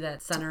go see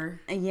that center.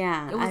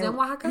 Yeah. It was in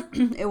Oaxaca?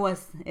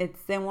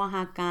 It's in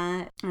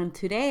Oaxaca. And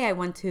today I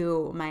went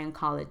to my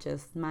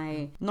oncologist,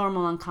 my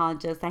normal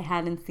oncologist. I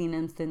hadn't seen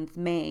him since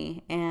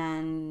May.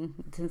 And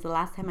since the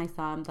last time I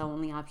saw him, the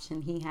only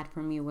option he had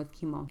for me was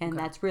chemo. And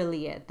that's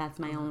really it. That's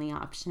my only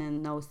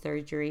option. No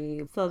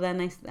surgery. So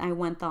then I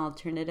went the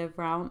alternative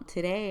route.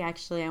 Today,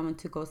 actually, I went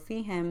to go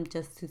see him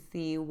just to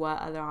see what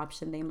other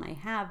option they might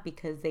have,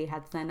 because they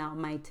had sent out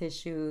my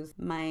tissues,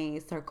 my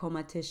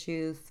sarcoma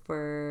tissues,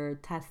 for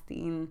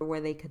testing, where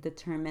they could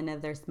determine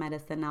if there's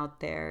medicine out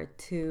there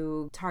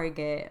to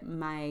target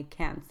my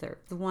cancer.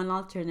 It's one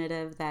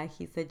alternative that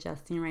he's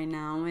suggesting right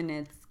now, and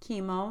it's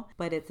chemo,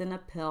 but it's in a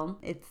pill.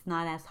 It's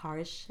not as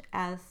harsh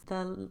as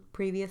the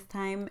previous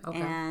time,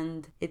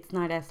 and it's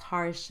not as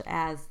harsh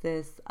as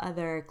this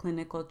other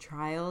clinical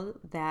trial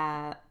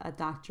that a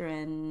doctor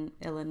in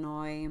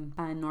Illinois,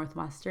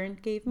 Northwestern,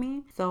 gave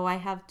me. So I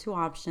have two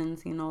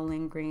options, you know,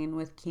 lingering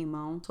with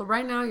chemo. So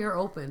right now you're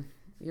open.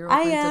 You're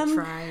open to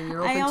try, and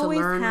you're open to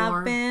learn more. I always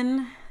have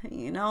been,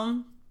 you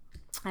know.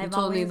 You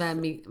told me that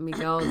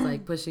Miguel is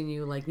like pushing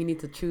you, like you need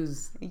to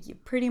choose.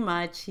 Pretty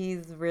much,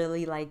 he's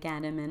really like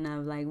adamant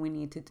of like, we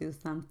need to do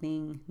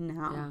something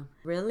now. Yeah.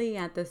 Really,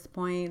 at this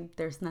point,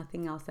 there's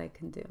nothing else I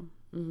can do.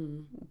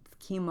 Mm-hmm.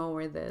 It's chemo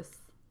or this.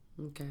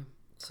 Okay.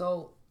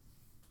 So,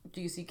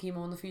 do you see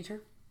chemo in the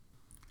future?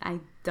 I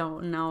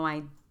don't know.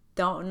 I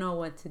don't know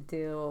what to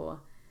do.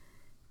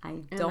 I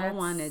don't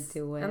want to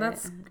do it.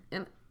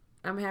 And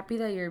I'm happy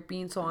that you're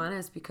being so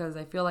honest, because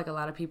I feel like a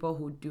lot of people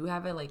who do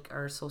have it like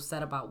are so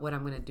set about what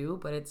I'm going to do,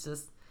 but it's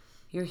just,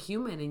 you're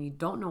human and you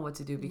don't know what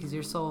to do because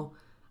you're so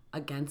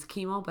against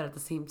chemo, but at the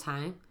same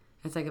time,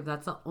 it's like if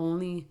that's the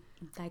only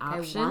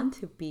option. I want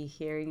to be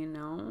here, you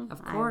know.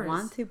 Of course. I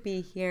want to be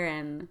here,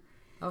 and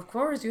of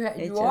course you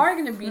are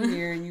going to be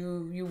here, and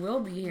you will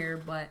be here,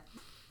 but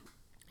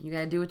you got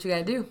to do what you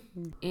got to do.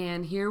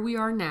 And here we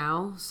are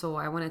now, so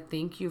I want to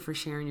thank you for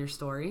sharing your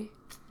story.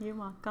 You're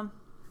welcome.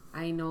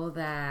 I know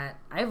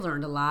that I've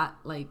learned a lot,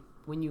 like,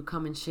 when you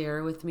come and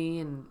share with me.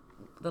 And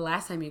the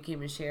last time you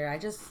came and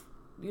shared,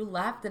 you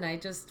left,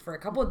 and for a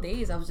couple of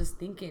days, I was just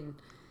thinking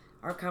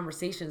our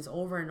conversations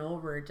over and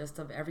over, just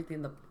of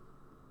everything, the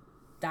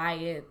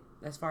diet,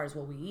 as far as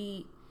what we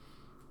eat,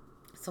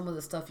 some of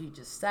the stuff you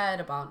just said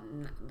about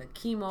the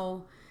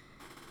chemo.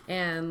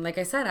 And like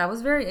I said, I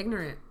was very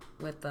ignorant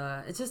with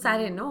it's just, I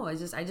didn't know. I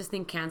just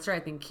think cancer,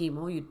 I think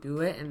chemo, you do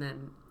it, and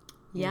then...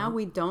 Yeah,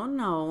 we don't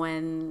know,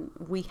 and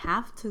we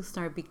have to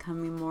start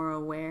becoming more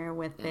aware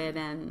with it,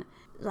 and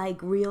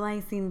like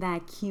realizing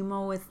that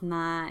chemo is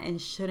not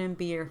and shouldn't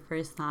be your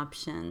first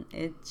option.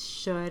 It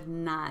should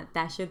not.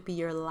 That should be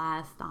your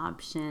last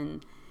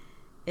option.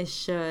 It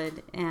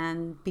should,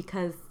 and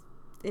because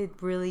it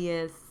really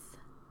is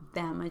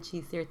that much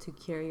easier to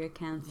cure your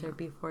cancer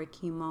before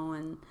chemo,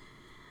 and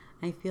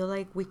I feel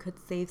like we could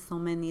save so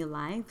many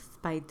lives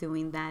by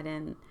doing that.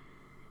 And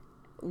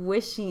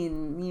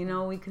wishing, you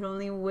know, we could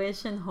only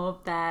wish and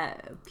hope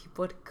that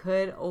people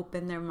could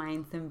open their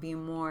minds and be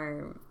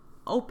more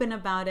open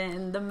about it.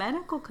 And the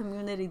medical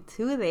community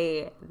too,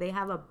 they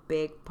have a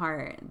big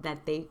part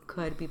that they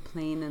could be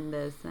playing in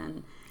this,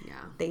 and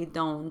they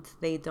don't,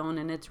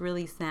 and it's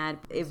really sad.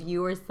 If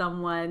you or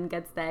someone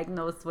gets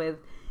diagnosed with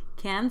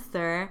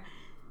cancer,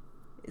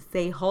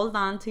 say hold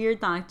on to your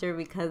doctor,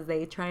 because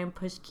they try and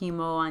push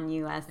chemo on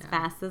you as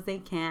fast as they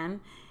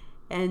can.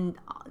 And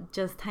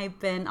just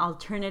type in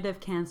alternative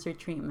cancer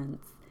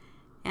treatments.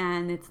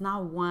 And it's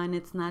not one,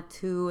 it's not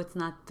two, it's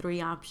not three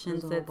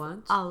options. There's a whole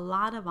bunch. A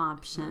lot of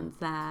options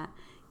that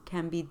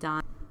can be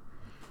done.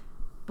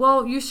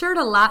 Well, you shared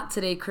a lot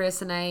today,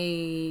 Chris, and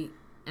I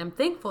am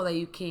thankful that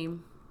you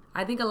came.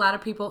 I think a lot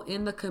of people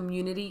in the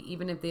community,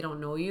 even if they don't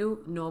know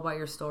you, know about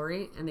your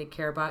story, and they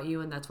care about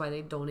you, and that's why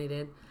they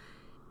donated.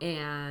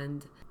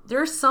 And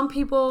there's some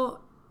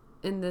people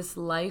in this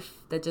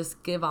life that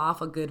just give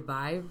off a good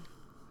vibe.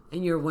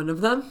 And you're one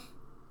of them.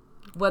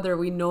 Whether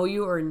we know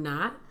you or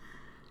not,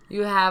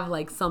 you have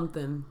like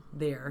something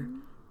there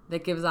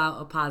that gives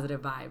out a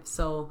positive vibe.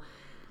 So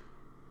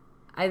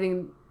I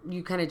think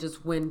you kind of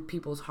just win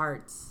people's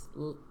hearts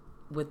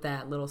with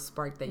that little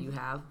spark that you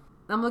have.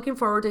 I'm looking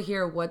forward to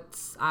hear what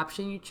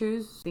option you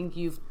choose. I think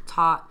you've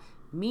taught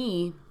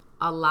me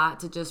a lot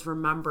to just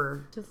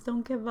remember. Just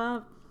don't give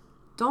up.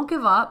 Don't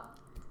give up.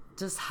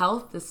 Just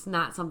health is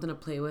not something to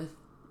play with.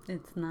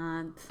 It's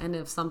not. And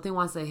if something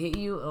wants to hit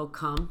you, it'll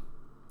come.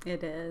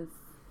 It is.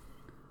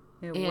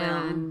 It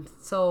and will.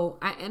 So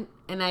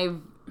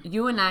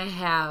you and I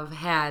have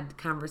had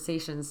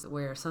conversations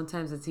where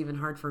sometimes it's even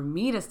hard for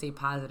me to stay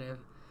positive.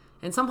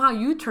 And somehow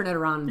you turn it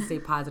around and stay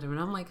positive. And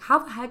I'm like, how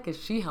the heck is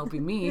she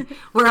helping me?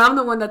 Where I'm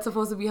the one that's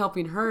supposed to be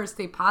helping her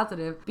stay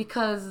positive.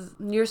 Because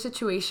your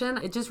situation,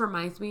 it just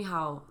reminds me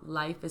how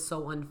life is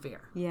so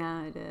unfair.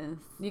 Yeah, it is.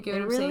 You get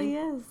what I'm saying? It really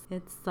is.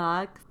 It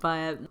sucks,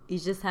 but you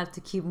just have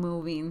to keep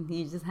moving.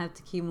 You just have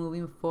to keep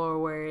moving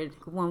forward.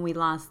 When we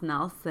lost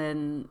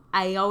Nelson,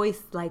 I always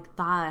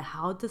thought,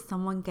 how does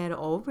someone get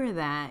over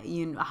that?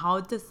 How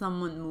does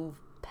someone move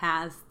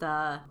past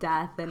the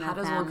death in a family? How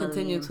does one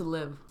continue to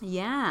live?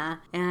 Yeah,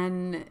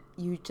 and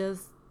you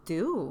just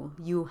do.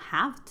 You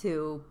have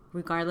to.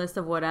 Regardless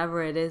of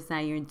whatever it is that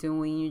you're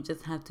doing, you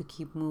just have to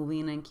keep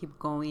moving and keep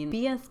going.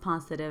 Be as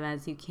positive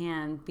as you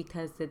can,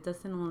 because it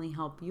doesn't only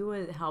help you,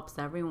 it helps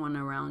everyone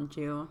around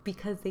you,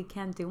 because they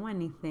can't do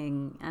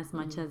anything as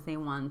much as they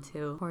want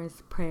to. Of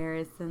course,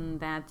 prayers, and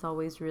that's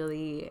always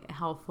really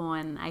helpful,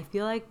 and I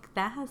feel like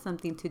that has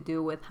something to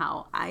do with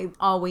how I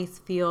always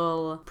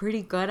feel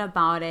pretty good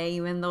about it,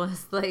 even though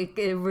it's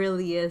it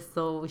really is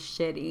so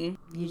shitty.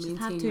 You just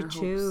have to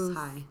choose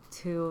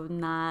to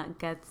not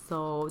get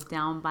so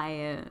down by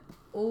it.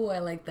 Oh, I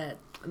like that.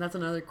 And that's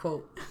another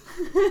quote.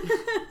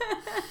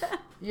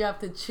 You have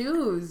to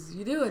choose.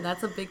 You do. And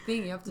that's a big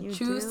thing. You have to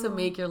choose to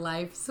make your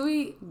life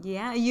sweet.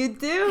 Yeah, you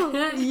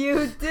do.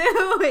 You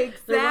do.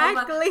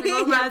 Exactly.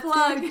 You have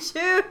to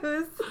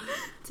choose.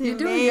 You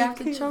do. You have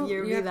to choose.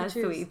 Your vida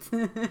sweet.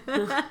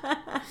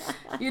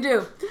 You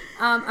do.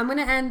 I'm going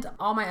to end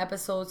all my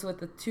episodes with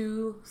the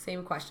two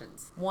same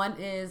questions. One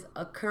is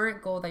a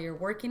current goal that you're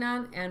working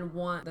on, and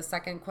the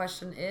second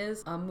question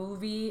is a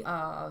movie,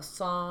 a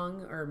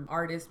song, or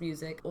artist,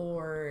 music,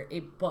 or a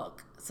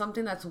book.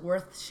 Something that's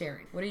worth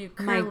sharing. What are you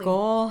currently... My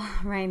goal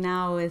right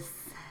now is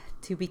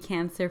to be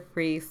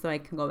cancer-free so I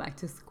can go back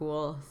to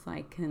school, so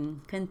I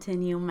can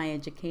continue my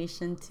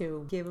education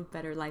to give a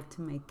better life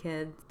to my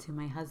kids, to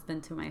my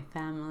husband, to my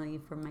family,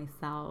 for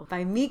myself.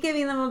 By me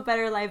giving them a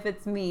better life,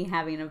 it's me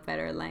having a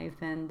better life,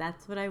 and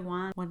that's what I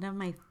want. One of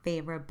my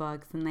favorite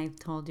books, and I've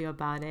told you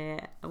about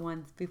it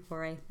once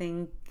before, I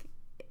think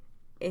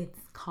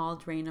it's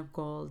called Reign of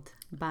Gold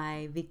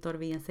by Victor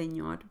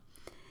Villaseñor,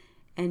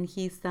 and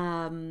he's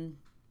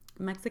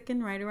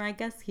Mexican writer, I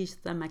guess. He's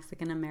a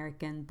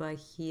Mexican-American, but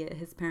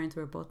his parents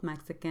were both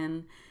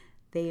Mexican.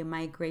 They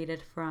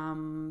migrated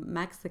from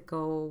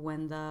Mexico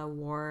when the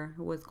war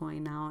was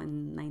going on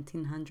in early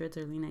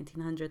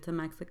 1900s in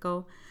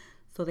Mexico.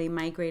 So they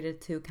migrated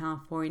to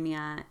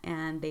California,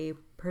 and they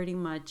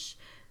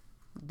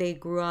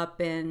grew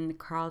up in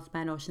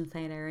Carlsbad,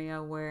 Oceanside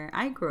area, where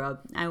I grew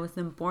up. I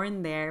wasn't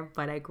born there,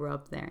 but I grew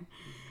up there.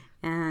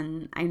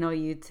 And I know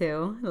you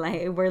too.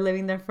 We're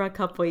living there for a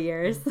couple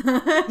years.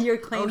 Your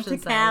claim to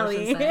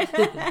Cali.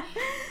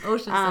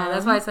 Oceanside.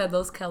 That's why I said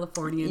those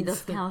Californians.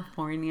 Those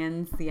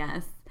Californians,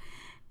 yes.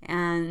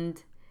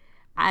 And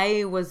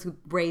I was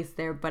raised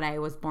there, but I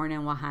was born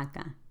in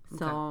Oaxaca.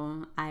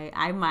 So okay.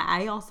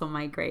 I also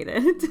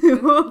migrated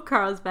to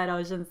Carlsbad,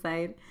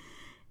 Oceanside.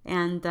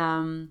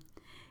 And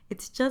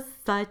it's just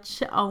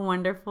such a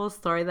wonderful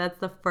story. That's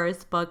the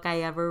first book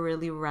I ever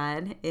really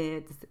read.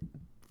 It's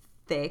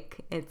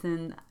thick. It's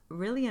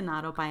really an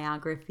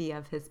autobiography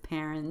of his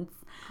parents,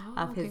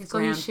 of his grandparents. So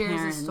he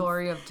shares the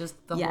story of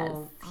just the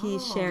whole... Yes, he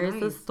shares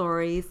the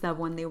stories of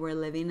when they were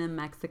living in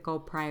Mexico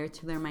prior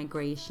to their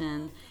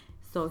migration.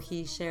 So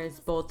he shares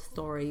both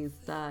stories,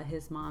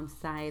 his mom's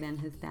side and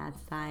his dad's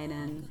side,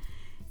 and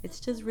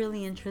it's just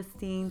really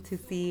interesting to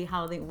see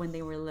how when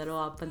they were little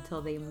up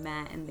until they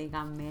met and they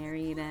got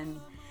married, and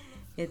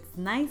it's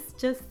nice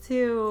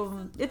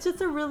it's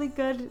just a really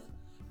good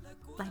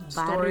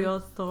barrio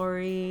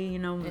story,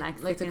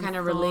 Mexican to kind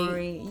of story.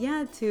 Relate.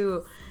 Yeah,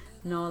 to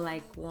know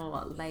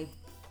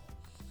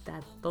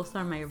that those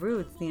are my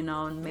roots,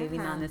 maybe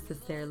not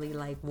necessarily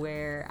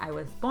where I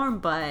was born,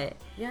 but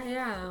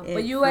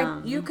but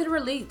you could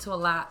relate to a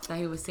lot that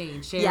he was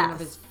saying, sharing of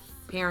his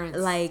parents,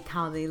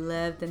 how they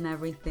lived and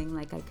everything.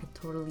 I could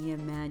totally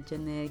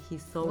imagine it.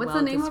 He's so What's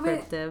the name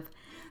descriptive. Of it?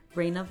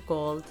 Reign of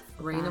Gold.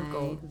 Reign of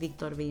Gold.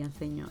 Victor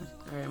Villaseñor.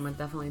 All right, I'm gonna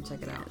definitely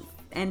check it out.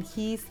 And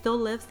he still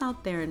lives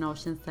out there in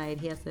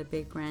Oceanside. He has a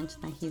big ranch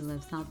that he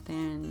lives out there,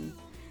 and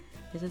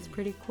it's just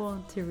pretty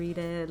cool to read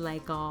it.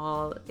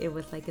 It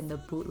was in the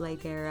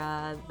bootleg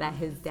era, that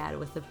his dad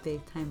was a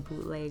big time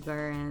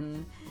bootlegger,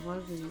 and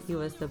he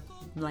was a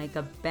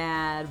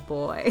bad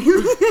boy.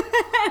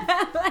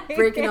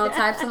 Breaking all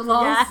types of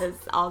laws? Yes,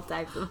 all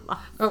types of laws.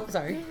 Oh,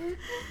 sorry.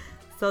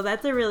 So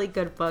that's a really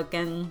good book,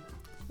 and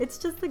it's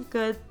just a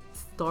good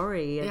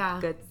story, a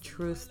good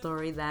true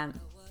story that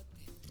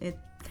it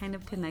kind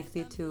of connects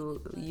you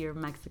to your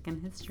Mexican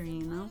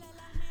history,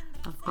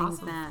 of things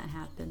that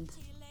happened.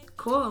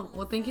 Cool.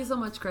 Well, thank you so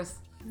much, Chris.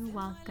 You're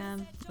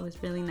welcome. It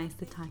was really nice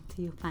to talk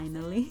to you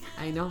finally.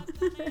 I know.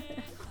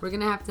 We're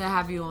going to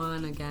have you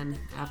on again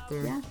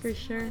after. Yeah, for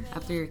sure.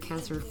 After you're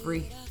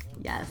cancer-free.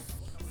 Yes.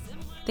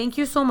 Thank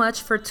you so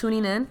much for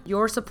tuning in.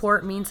 Your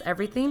support means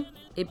everything.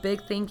 A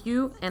big thank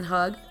you and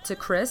hug to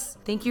Chris.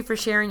 Thank you for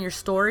sharing your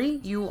story.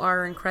 You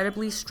are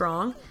incredibly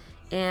strong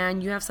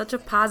and you have such a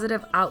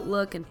positive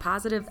outlook and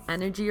positive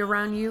energy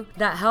around you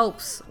that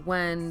helps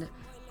when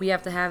we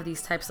have to have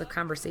these types of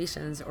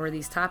conversations or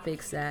these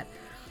topics that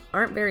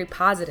aren't very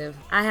positive.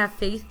 I have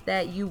faith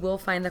that you will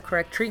find the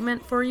correct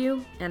treatment for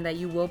you and that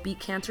you will beat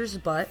cancer's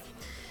butt.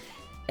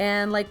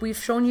 And like we've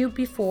shown you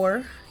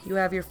before, you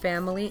have your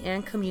family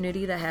and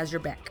community that has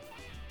your back.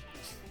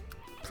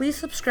 Please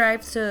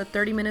subscribe to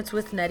 30 Minutes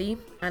with Nettie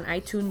on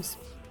iTunes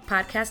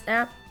podcast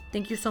app.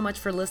 Thank you so much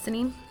for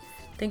listening.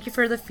 Thank you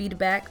for the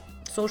feedback.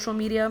 Social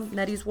media,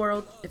 Nettie's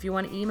World. If you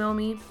want to email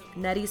me,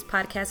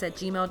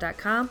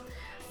 nettiespodcast@gmail.com.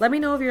 Let me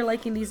know if you're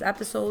liking these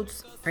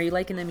episodes. Are you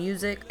liking the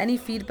music? Any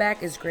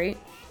feedback is great.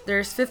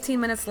 There's 15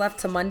 minutes left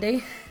to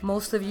Monday.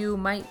 Most of you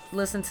might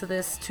listen to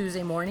this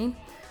Tuesday morning.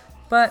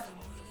 But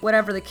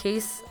whatever the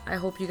case, I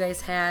hope you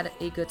guys had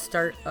a good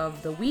start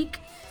of the week.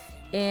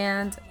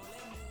 And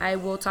I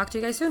will talk to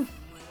you guys soon.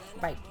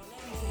 Bye.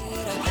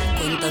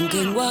 Cuentan que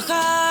en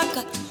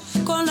Oaxaca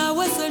con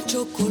agua es el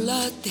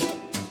chocolate.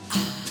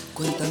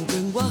 Cuentan que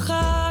en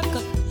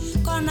Oaxaca